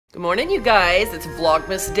Good morning, you guys. It's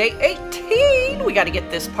Vlogmas day 18. We got to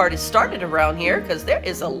get this party started around here because there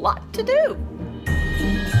is a lot to do.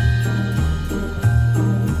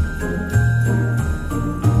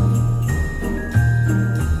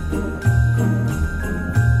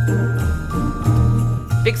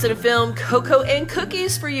 Fixing to film cocoa and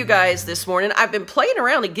cookies for you guys this morning. I've been playing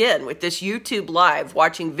around again with this YouTube Live,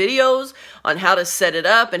 watching videos on how to set it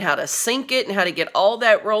up and how to sync it and how to get all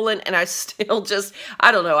that rolling. And I still just,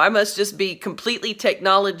 I don't know, I must just be completely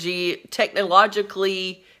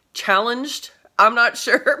technologically challenged. I'm not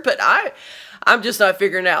sure, but I'm just not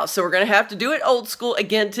figuring it out. So we're going to have to do it old school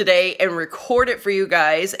again today and record it for you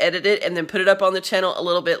guys, edit it, and then put it up on the channel a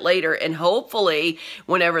little bit later. And hopefully,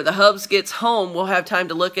 whenever the hubs gets home, we'll have time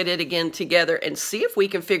to look at it again together and see if we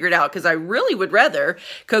can figure it out. Because I really would rather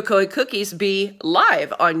Cocoa and Cookies be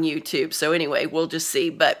live on YouTube. So anyway, we'll just see.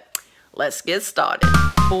 But let's get started.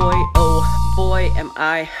 Boy, oh boy, am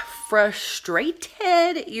I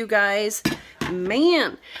frustrated, you guys.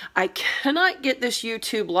 Man, I cannot get this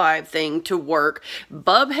YouTube Live thing to work.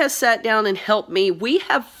 Bub has sat down and helped me. We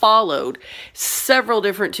have followed several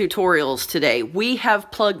different tutorials today. We have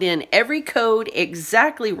plugged in every code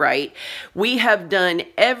exactly right. We have done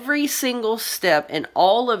every single step in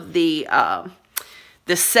all of the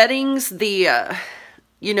settings,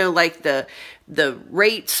 you know, like the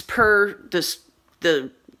rates per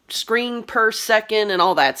the screen per second and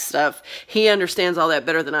all that stuff. He understands all that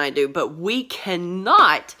better than I do, but we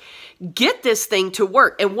cannot get this thing to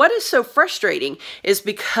work. And what is so frustrating is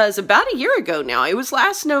because about a year ago now, it was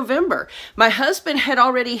last November, my husband had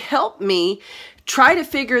already helped me try to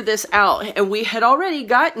figure this out, and we had already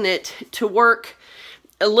gotten it to work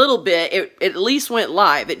a little bit. It at least went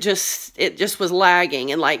live. It just was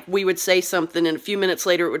lagging, and like we would say something and a few minutes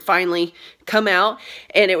later it would finally come out,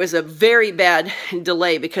 and it was a very bad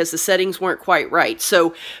delay because the settings weren't quite right.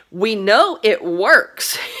 So we know it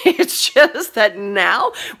works. It's just that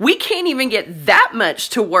now we can't even get that much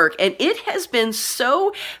to work, and it has been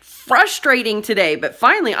so frustrating today, but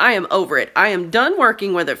finally I am over it. I am done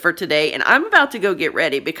working with it for today, and I'm about to go get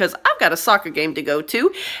ready because I've got a soccer game to go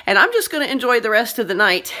to, and I'm just going to enjoy the rest of the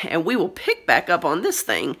night, and we will pick back up on this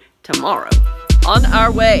thing tomorrow. On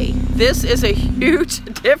our way. This is a huge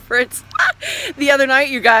difference. The other night,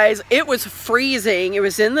 you guys, it was freezing. It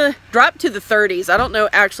was dropped to the 30s. I don't know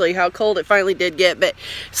actually how cold it finally did get, but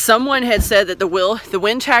someone had said that the wind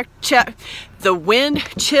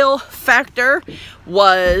chill factor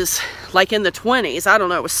was like in the 20s. I don't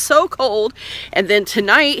know. It was so cold. And then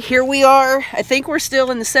tonight, here we are. I think we're still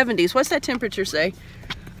in the 70s. What's that temperature say?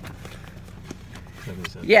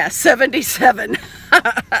 77. Yeah, 77.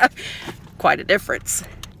 Quite a difference.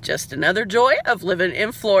 Just another joy of living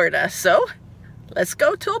in Florida. So let's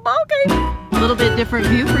go to a ball game. A little bit different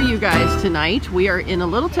view for you guys tonight. We are in a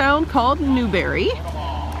little town called Newberry.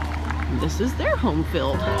 This is their home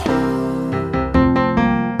field.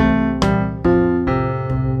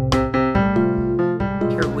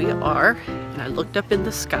 Here we are, and I looked up in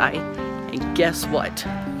the sky, and guess what?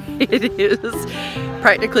 It is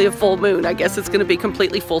practically a full moon. I guess it's going to be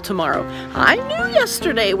completely full tomorrow. I knew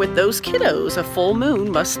yesterday with those kiddos a full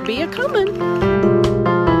moon must be a-coming.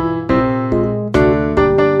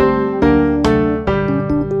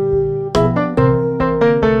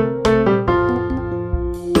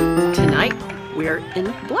 Tonight we're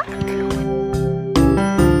in black.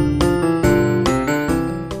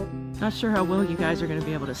 Not sure how well you guys are going to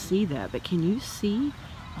be able to see that, but can you see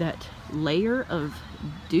that layer of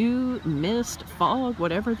dew, mist, fog,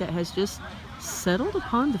 whatever that has just settled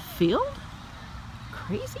upon the field?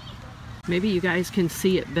 Crazy? Maybe you guys can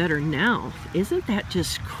see it better now. Isn't that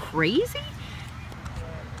just crazy?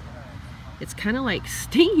 It's kind of like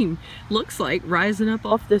steam, looks like, rising up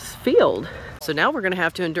off this field. So now we're going to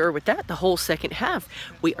have to endure with that the whole second half.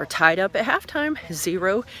 We are tied up at halftime,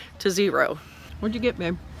 0-0. What'd you get,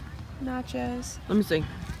 babe? Nachos. Let me see.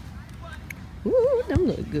 Ooh, them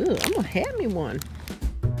look good. I'm gonna have me one.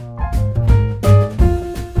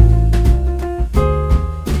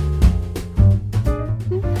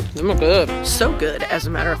 Them look good. So good, as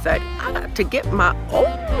a matter of fact. I got to get my own.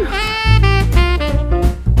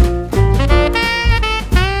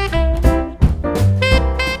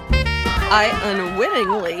 I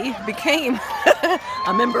unwittingly became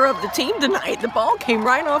a member of the team tonight. The ball came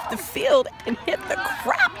right off the field and hit the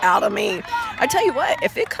crap out of me. I tell you what,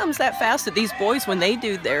 if it comes that fast to these boys when they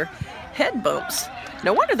do their head bumps,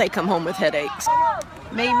 no wonder they come home with headaches.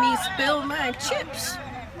 Made me spill my chips.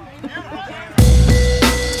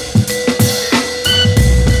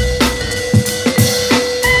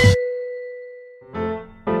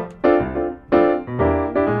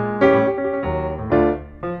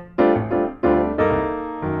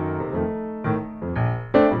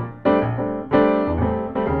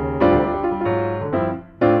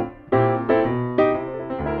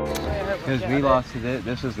 lost to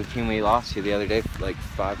this was the team we lost to the other day, like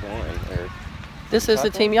 5-1. Or this is the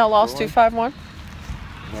team y'all lost to 5-1?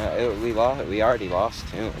 Yeah, we already lost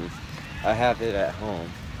to them. I have it at home.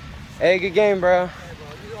 Hey, good game, bro.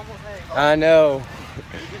 I know.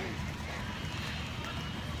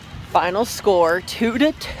 Final score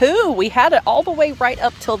 2-2. We had it all the way right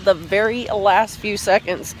up till the very last few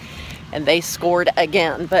seconds, and they scored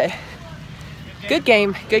again. But good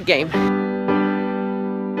game, good game.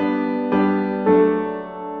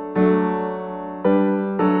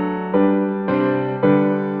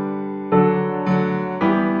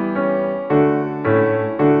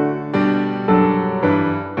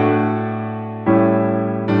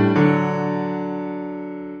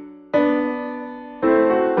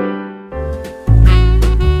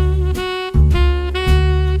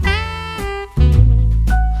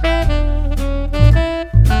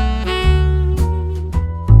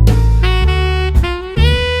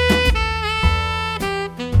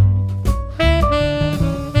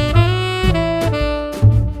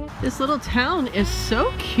 This little town is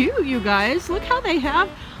so cute, you guys. Look how they have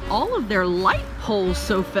all of their light poles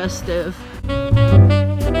so festive.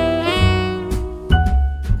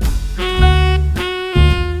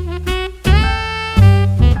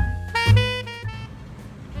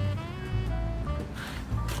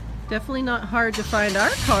 Definitely not hard to find our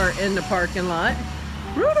car in the parking lot.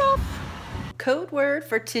 Rudolph! Code word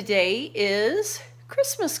for today is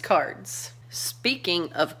Christmas cards.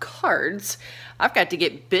 Speaking of cards, I've got to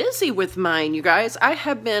get busy with mine, you guys. I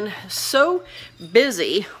have been so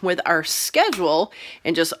busy with our schedule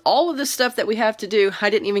and just all of the stuff that we have to do. I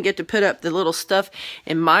didn't even get to put up the little stuff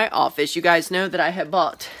in my office. You guys know that I had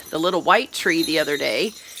bought the little white tree the other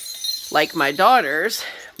day, like my daughter's,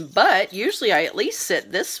 but usually I at least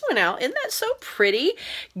set this one out. Isn't that so pretty?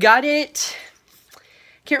 Got it,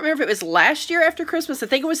 can't remember if it was last year after Christmas. I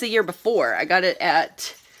think it was the year before. I got it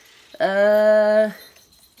at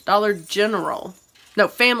Dollar General. No,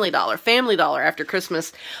 Family Dollar after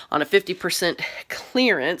Christmas on a 50%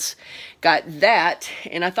 clearance. Got that,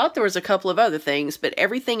 and I thought there was a couple of other things, but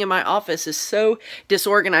everything in my office is so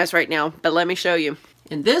disorganized right now. But let me show you.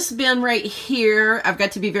 In this bin right here, I've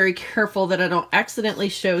got to be very careful that I don't accidentally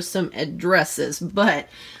show some addresses, but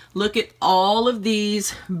look at all of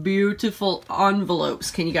these beautiful envelopes.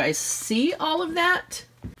 Can you guys see all of that?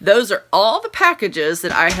 Those are all the packages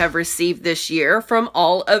that I have received this year from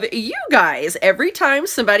all of you guys. Every time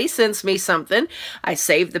somebody sends me something, I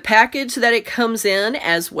save the package that it comes in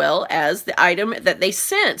as well as the item that they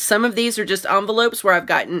sent. Some of these are just envelopes where I've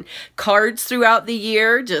gotten cards throughout the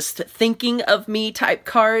year, just thinking of me type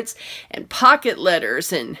cards, and pocket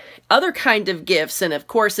letters and other kind of gifts. And of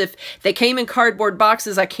course, if they came in cardboard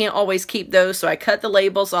boxes, I can't always keep those, so I cut the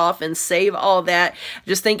labels off and save all that. I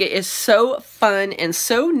just think it is so fun and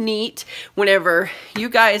so neat whenever you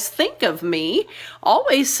guys think of me.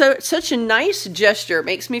 Always such a nice gesture. It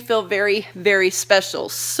makes me feel very, very special.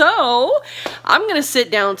 So I'm gonna sit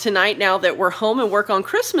down tonight now that we're home and work on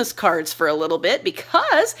Christmas cards for a little bit,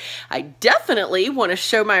 because I definitely want to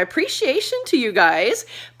show my appreciation to you guys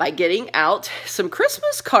by getting out some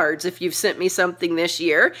Christmas cards if you've sent me something this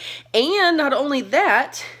year. And not only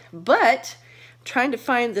that, but I'm trying to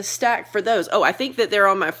find the stack for those. Oh, I think that they're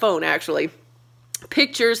on my phone actually.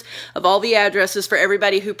 Pictures of all the addresses for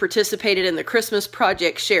everybody who participated in the Christmas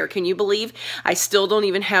Project Share. Can you believe I still don't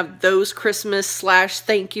even have those Christmas /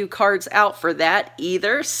 thank you cards out for that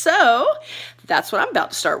either? So that's what I'm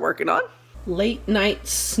about to start working on. Late night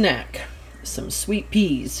snack, some sweet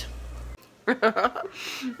peas.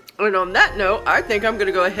 And on that note, I think I'm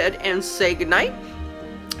gonna go ahead and say goodnight.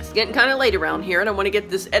 It's getting kind of late around here, and I want to get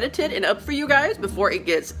this edited and up for you guys before it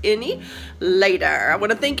gets any later. I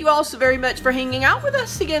want to thank you all so very much for hanging out with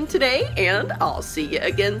us again today, and I'll see you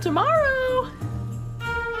again tomorrow.